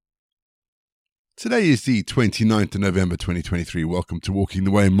Today is the 29th of November 2023. Welcome to Walking the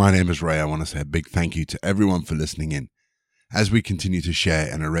Way. My name is Ray. I want to say a big thank you to everyone for listening in as we continue to share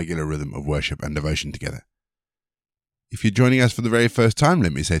in a regular rhythm of worship and devotion together. If you're joining us for the very first time,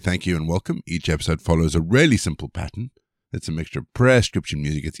 let me say thank you and welcome. Each episode follows a really simple pattern. It's a mixture of prayer, scripture, and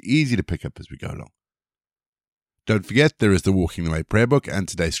music. It's easy to pick up as we go along. Don't forget, there is the Walking the Way prayer book and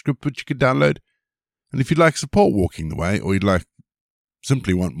today's script which you can download. And if you'd like support Walking the Way, or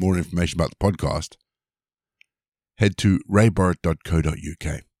simply want more information about the podcast, head to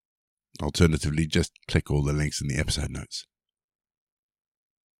rayborrett.co.uk. Alternatively, just click all the links in the episode notes.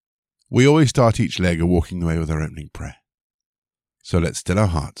 We always start each leg of Walking the Way with our opening prayer. So let's still our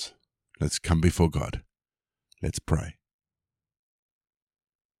hearts. Let's come before God. Let's pray.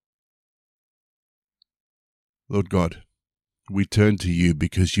 Lord God, we turn to you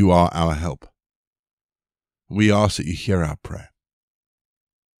because you are our help. We ask that you hear our prayer.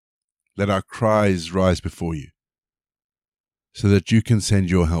 Let our cries rise before you, so that you can send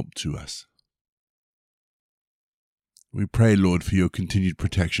your help to us. We pray, Lord, for your continued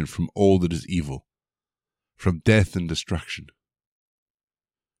protection from all that is evil, from death and destruction.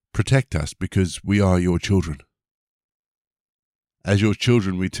 Protect us because we are your children. As your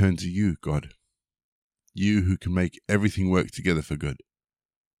children, we turn to you, God, you who can make everything work together for good.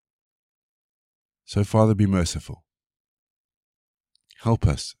 So, Father, be merciful. Help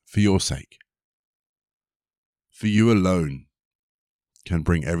us for your sake. For you alone can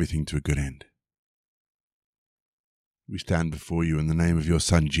bring everything to a good end. We stand before you in the name of your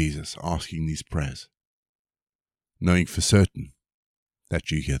Son Jesus, asking these prayers, knowing for certain that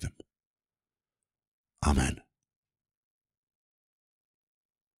you hear them. Amen.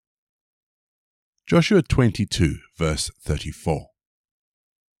 Joshua 22, verse 34.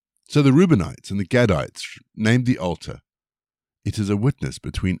 So the Reubenites and the Gadites named the altar, "It is a witness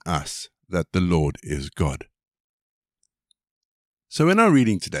between us that the Lord is God." So in our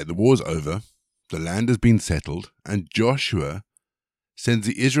reading today, the war's over, the land has been settled, and Joshua sends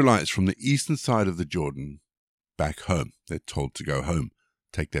the Israelites from the eastern side of the Jordan back home. They're told to go home,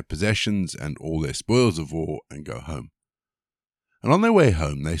 take their possessions and all their spoils of war and go home. And on their way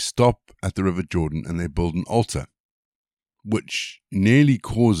home, they stop at the River Jordan and they build an altar, which nearly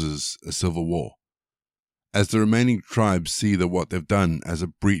causes a civil war, as the remaining tribes see what they've done as a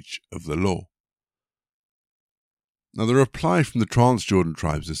breach of the law. Now, the reply from the Transjordan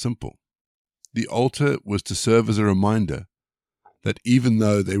tribes is simple. The altar was to serve as a reminder that even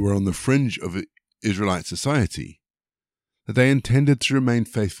though they were on the fringe of Israelite society, that they intended to remain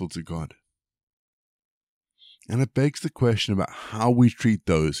faithful to God. And it begs the question about how we treat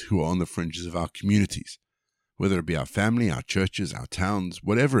those who are on the fringes of our communities, whether it be our family, our churches, our towns,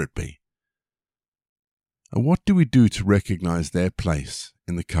 whatever it be. And what do we do to recognize their place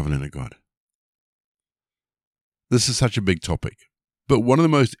in the covenant of God? This is such a big topic, but one of the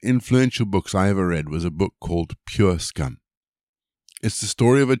most influential books I ever read was a book called Pure Scum. It's the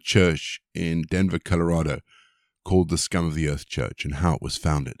story of a church in Denver, Colorado, called the Scum of the Earth Church and how it was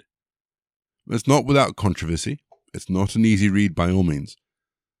founded. It's not without controversy. It's not an easy read by all means,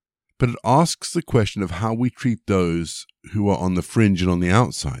 but it asks the question of how we treat those who are on the fringe and on the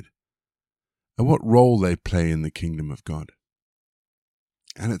outside, and what role they play in the kingdom of God.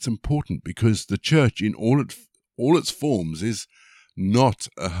 And it's important because the church in all its forms is not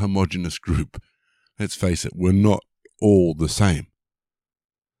a homogeneous group. Let's face it, we're not all the same.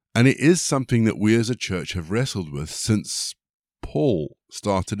 And it is something that we as a church have wrestled with since Paul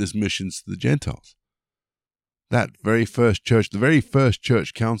started his missions to the Gentiles. That very first church, the very first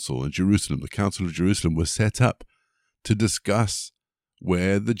church council in Jerusalem, the Council of Jerusalem, was set up to discuss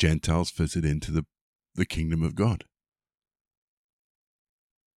where the Gentiles fitted into the kingdom of God.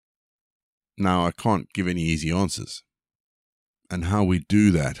 Now, I can't give any easy answers. And how we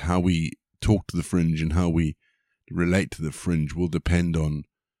do that, how we talk to the fringe and how we relate to the fringe will depend on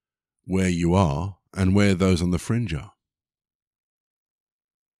where you are and where those on the fringe are.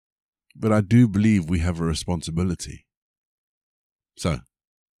 But I do believe we have a responsibility. So,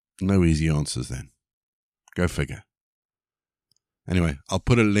 no easy answers then. Go figure. Anyway, I'll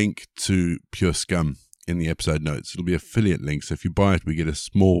put a link to Pure Scum in the episode notes. It'll be affiliate links. So if you buy it, we get a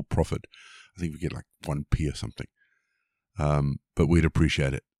small profit. I think we get like 1p or something. But we'd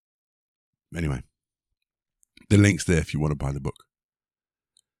appreciate it. Anyway, the link's there if you want to buy the book.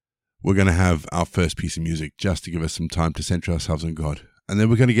 We're going to have our first piece of music just to give us some time to center ourselves on God. And then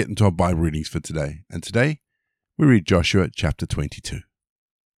we're going to get into our Bible readings for today. And today, we read Joshua chapter 22.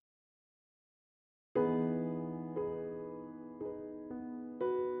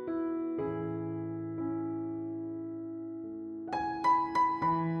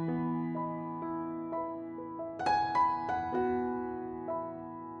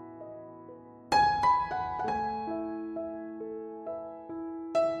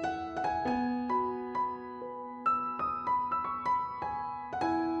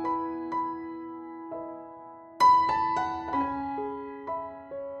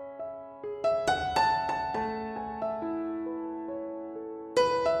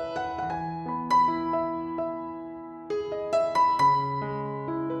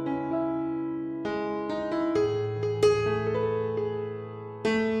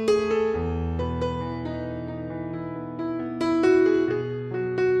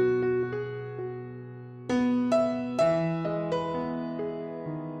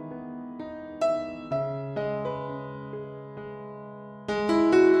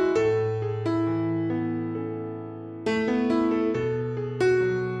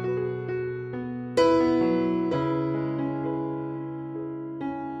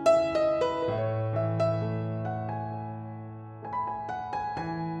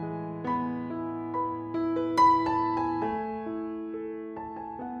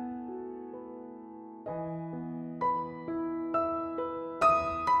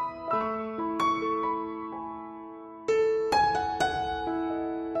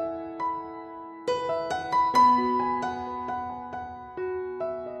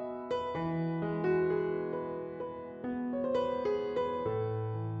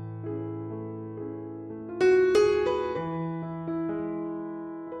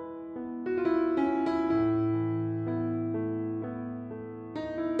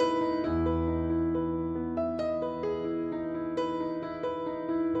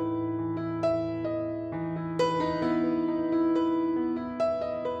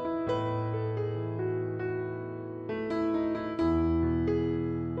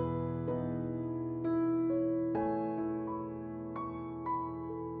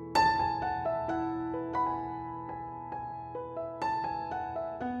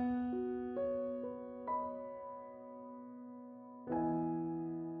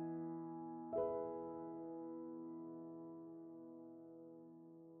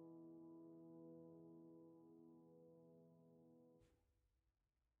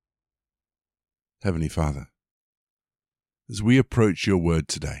 Heavenly Father, as we approach your word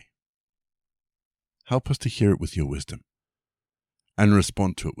today, help us to hear it with your wisdom and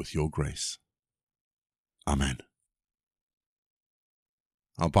respond to it with your grace. Amen.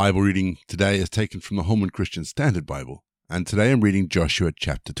 Our Bible reading today is taken from the Holman Christian Standard Bible, and today I'm reading Joshua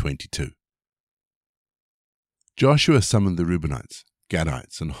chapter 22. Joshua summoned the Reubenites,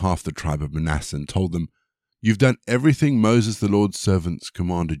 Gadites, and half the tribe of Manasseh and told them, "You've done everything Moses the Lord's servant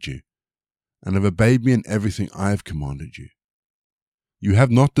commanded you, and have obeyed me in everything I have commanded you. You have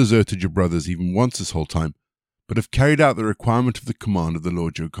not deserted your brothers even once this whole time, but have carried out the requirement of the command of the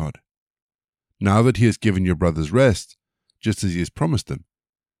Lord your God. Now that he has given your brothers rest, just as he has promised them,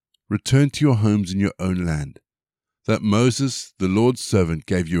 return to your homes in your own land, that Moses, the Lord's servant,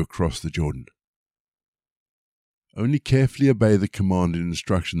 gave you across the Jordan. Only carefully obey the command and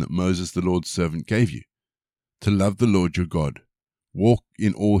instruction that Moses, the Lord's servant, gave you, to love the Lord your God, walk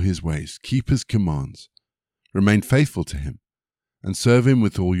in all his ways, keep his commands, remain faithful to him, and serve him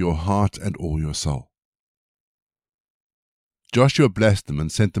with all your heart and all your soul." Joshua blessed them and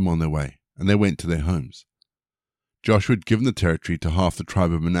sent them on their way, and they went to their homes. Joshua had given the territory to half the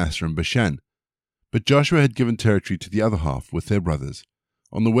tribe of Manasseh and Bashan, but Joshua had given territory to the other half with their brothers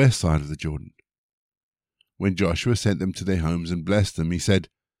on the west side of the Jordan. When Joshua sent them to their homes and blessed them, he said,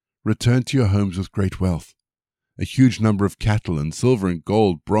 "Return to your homes with great wealth, a huge number of cattle and silver and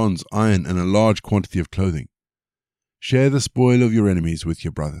gold, bronze, iron, and a large quantity of clothing. Share the spoil of your enemies with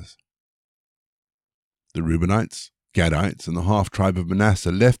your brothers." The Reubenites, Gadites, and the half-tribe of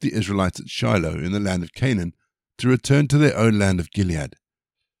Manasseh left the Israelites at Shiloh in the land of Canaan to return to their own land of Gilead,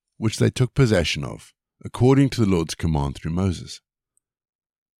 which they took possession of, according to the Lord's command through Moses.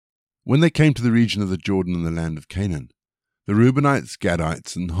 When they came to the region of the Jordan in the land of Canaan, the Reubenites,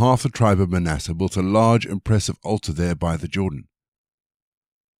 Gadites, and half the tribe of Manasseh built a large, impressive altar there by the Jordan.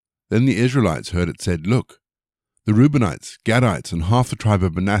 Then the Israelites heard it said, "Look, the Reubenites, Gadites, and half the tribe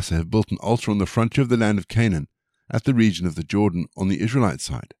of Manasseh have built an altar on the frontier of the land of Canaan at the region of the Jordan on the Israelite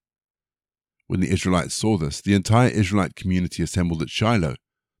side." When the Israelites saw this, the entire Israelite community assembled at Shiloh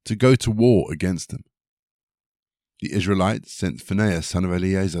to go to war against them. The Israelites sent Phinehas, son of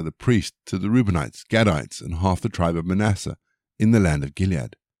Eleazar the priest, to the Reubenites, Gadites, and half the tribe of Manasseh in the land of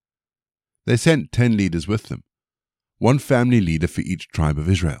Gilead. They sent 10 leaders with them, one family leader for each tribe of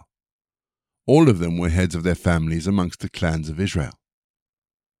Israel. All of them were heads of their families amongst the clans of Israel.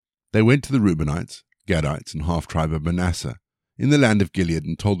 They went to the Reubenites, Gadites, and half-tribe of Manasseh in the land of Gilead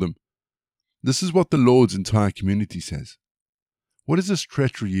and told them, "This is what the Lord's entire community says. What is this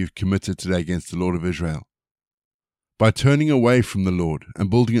treachery you've committed today against the Lord of Israel? By turning away from the Lord and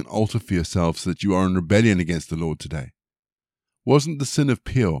building an altar for yourselves so that you are in rebellion against the Lord today. Wasn't the sin of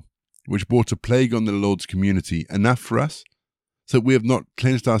Peor, which brought a plague on the Lord's community, enough for us, so that we have not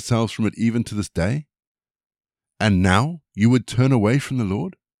cleansed ourselves from it even to this day? And now you would turn away from the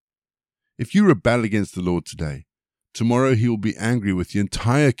Lord? If you rebel against the Lord today, tomorrow he will be angry with the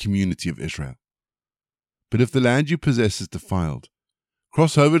entire community of Israel. But if the land you possess is defiled,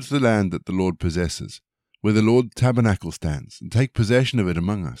 cross over to the land that the Lord possesses, where the Lord's tabernacle stands, and take possession of it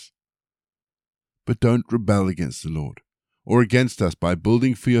among us. But don't rebel against the Lord, or against us by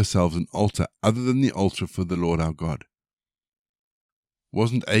building for yourselves an altar other than the altar for the Lord our God.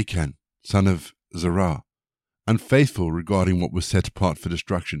 Wasn't Achan, son of Zerah, unfaithful regarding what was set apart for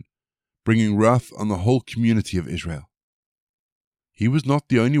destruction, bringing wrath on the whole community of Israel? He was not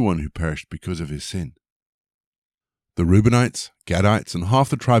the only one who perished because of his sin. The Reubenites, Gadites, and half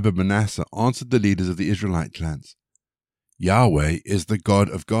the tribe of Manasseh answered the leaders of the Israelite clans, "Yahweh is the God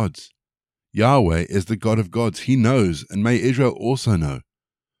of gods. Yahweh is the God of gods. He knows, and may Israel also know.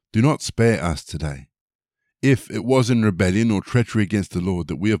 Do not spare us today. If it was in rebellion or treachery against the Lord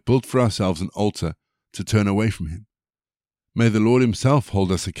that we have built for ourselves an altar to turn away from him, may the Lord himself hold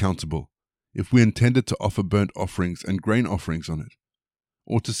us accountable if we intended to offer burnt offerings and grain offerings on it,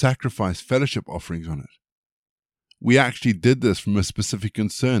 or to sacrifice fellowship offerings on it. We actually did this from a specific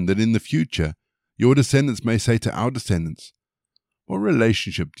concern that in the future your descendants may say to our descendants, 'What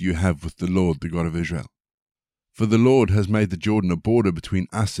relationship do you have with the Lord, the God of Israel?' For the Lord has made the Jordan a border between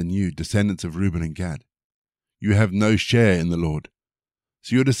us and you, descendants of Reuben and Gad. You have no share in the Lord,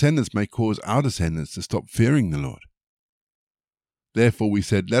 so your descendants may cause our descendants to stop fearing the Lord." Therefore we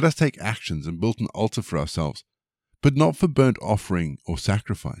said, "Let us take actions," and built an altar for ourselves, but not for burnt offering or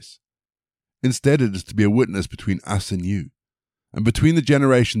sacrifice. Instead, it is to be a witness between us and you, and between the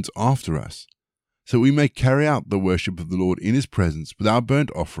generations after us, so we may carry out the worship of the Lord in his presence with our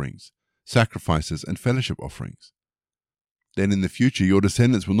burnt offerings, sacrifices, and fellowship offerings. Then in the future your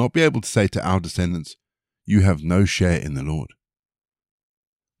descendants will not be able to say to our descendants, 'You have no share in the Lord.'"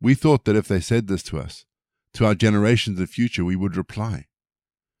 We thought that if they said this to us, to our generations of the future, we would reply,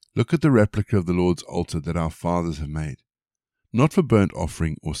 "Look at the replica of the Lord's altar that our fathers have made, not for burnt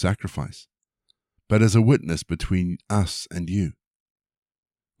offering or sacrifice, but as a witness between us and you."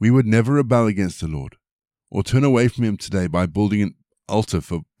 We would never rebel against the Lord or turn away from him today by building an altar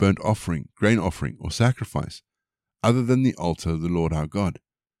for burnt offering, grain offering, or sacrifice, other than the altar of the Lord our God,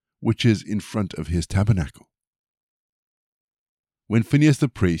 which is in front of his tabernacle. When Phinehas the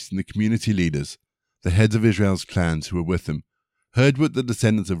priest and the community leaders, the heads of Israel's clans who were with him, heard what the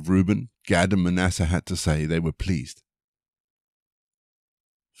descendants of Reuben, Gad, and Manasseh had to say, they were pleased.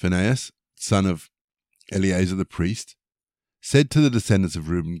 Phinehas, son of Eleazar the priest, said to the descendants of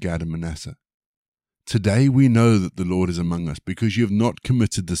Reuben, Gad, and Manasseh, "Today we know that the Lord is among us, because you have not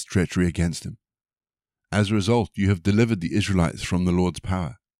committed this treachery against him. As a result, you have delivered the Israelites from the Lord's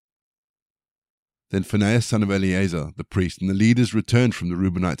power." Then Phinehas, son of Eleazar the priest, and the leaders returned from the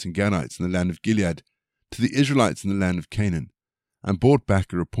Reubenites and Gadites in the land of Gilead to the Israelites in the land of Canaan, and brought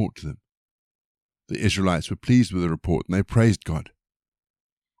back a report to them. The Israelites were pleased with the report, and they praised God.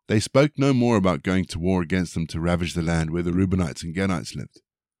 They spoke no more about going to war against them to ravage the land where the Reubenites and Gadites lived.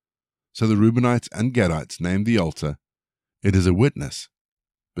 So the Reubenites and Gadites named the altar, "It is a witness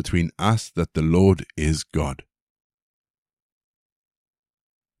between us that the Lord is God."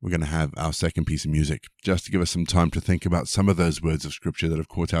 We're going to have our second piece of music, just to give us some time to think about some of those words of Scripture that have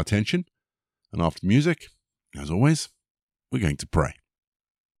caught our attention. And after music, as always, we're going to pray.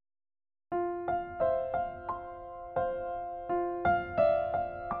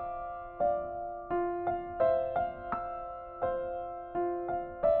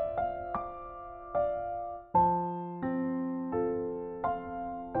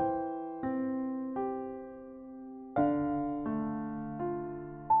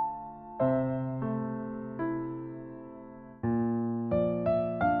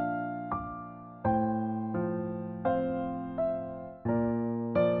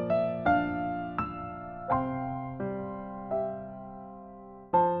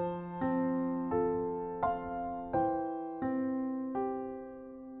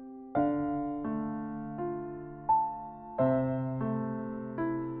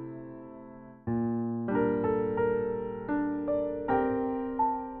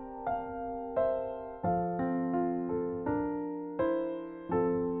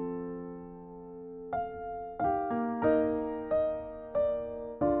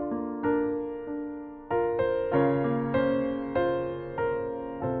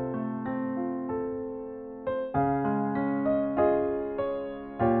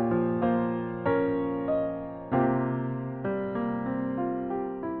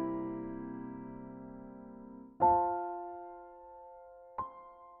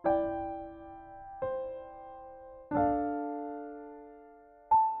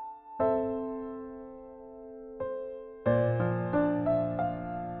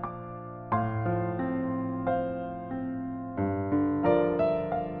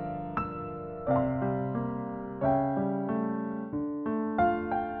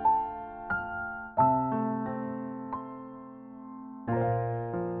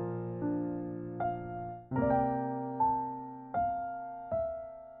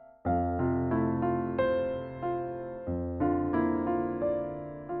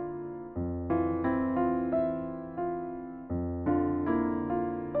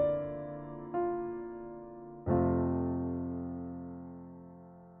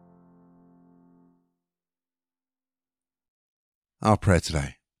 Our prayer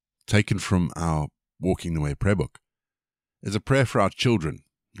today, taken from our Walking the Way prayer book, is a prayer for our children,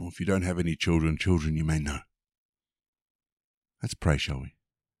 or if you don't have any children you may know. Let's pray, shall we?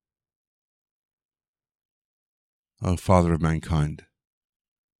 O Father of mankind,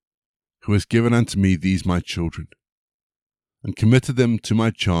 who has given unto me these my children, and committed them to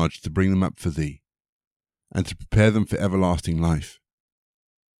my charge to bring them up for thee, and to prepare them for everlasting life,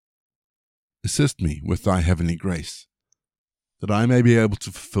 assist me with thy heavenly grace, that I may be able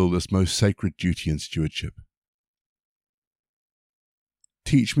to fulfill this most sacred duty and stewardship.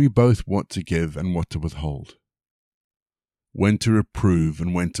 Teach me both what to give and what to withhold, when to reprove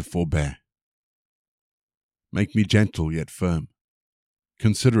and when to forbear. Make me gentle yet firm,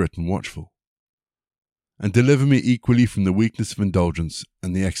 considerate and watchful, and deliver me equally from the weakness of indulgence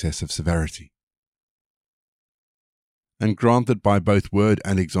and the excess of severity. And grant that by both word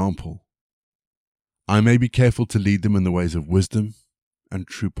and example, I may be careful to lead them in the ways of wisdom and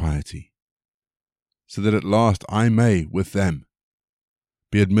true piety, so that at last I may, with them,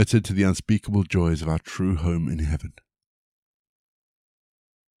 be admitted to the unspeakable joys of our true home in heaven.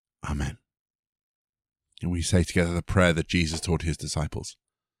 Amen. And we say together the prayer that Jesus taught his disciples.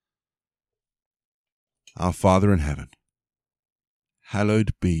 Our Father in heaven,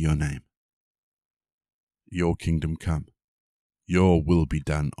 hallowed be your name. Your kingdom come. Your will be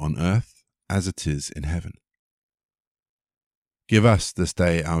done on earth as it is in heaven. Give us this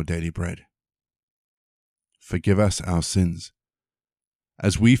day our daily bread. Forgive us our sins,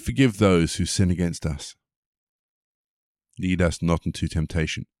 as we forgive those who sin against us. Lead us not into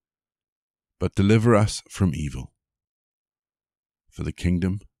temptation, but deliver us from evil. For the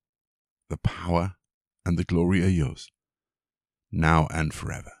kingdom, the power, and the glory are yours, now and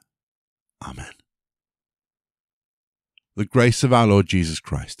forever. Amen. The grace of our Lord Jesus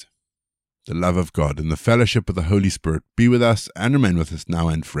Christ, the love of God, and the fellowship of the Holy Spirit be with us and remain with us now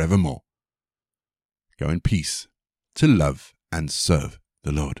and forevermore. Go in peace to love and serve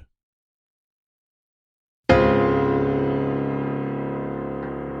the Lord.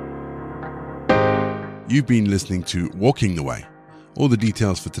 You've been listening to Walking the Way. All the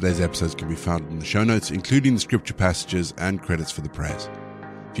details for today's episodes can be found in the show notes, including the scripture passages and credits for the prayers.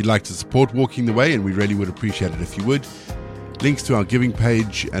 If you'd like to support Walking the Way, and we really would appreciate it if you would, links to our giving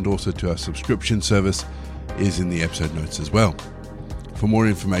page and also to our subscription service is in the episode notes as well. For more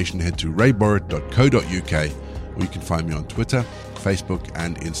information, head to rayborrett.co.uk, or you can find me on Twitter, Facebook,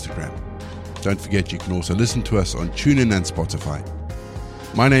 and Instagram. Don't forget, you can also listen to us on TuneIn and Spotify.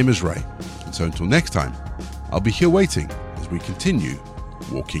 My name is Ray, and so until next time, I'll be here waiting as we continue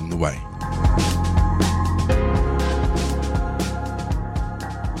walking the way.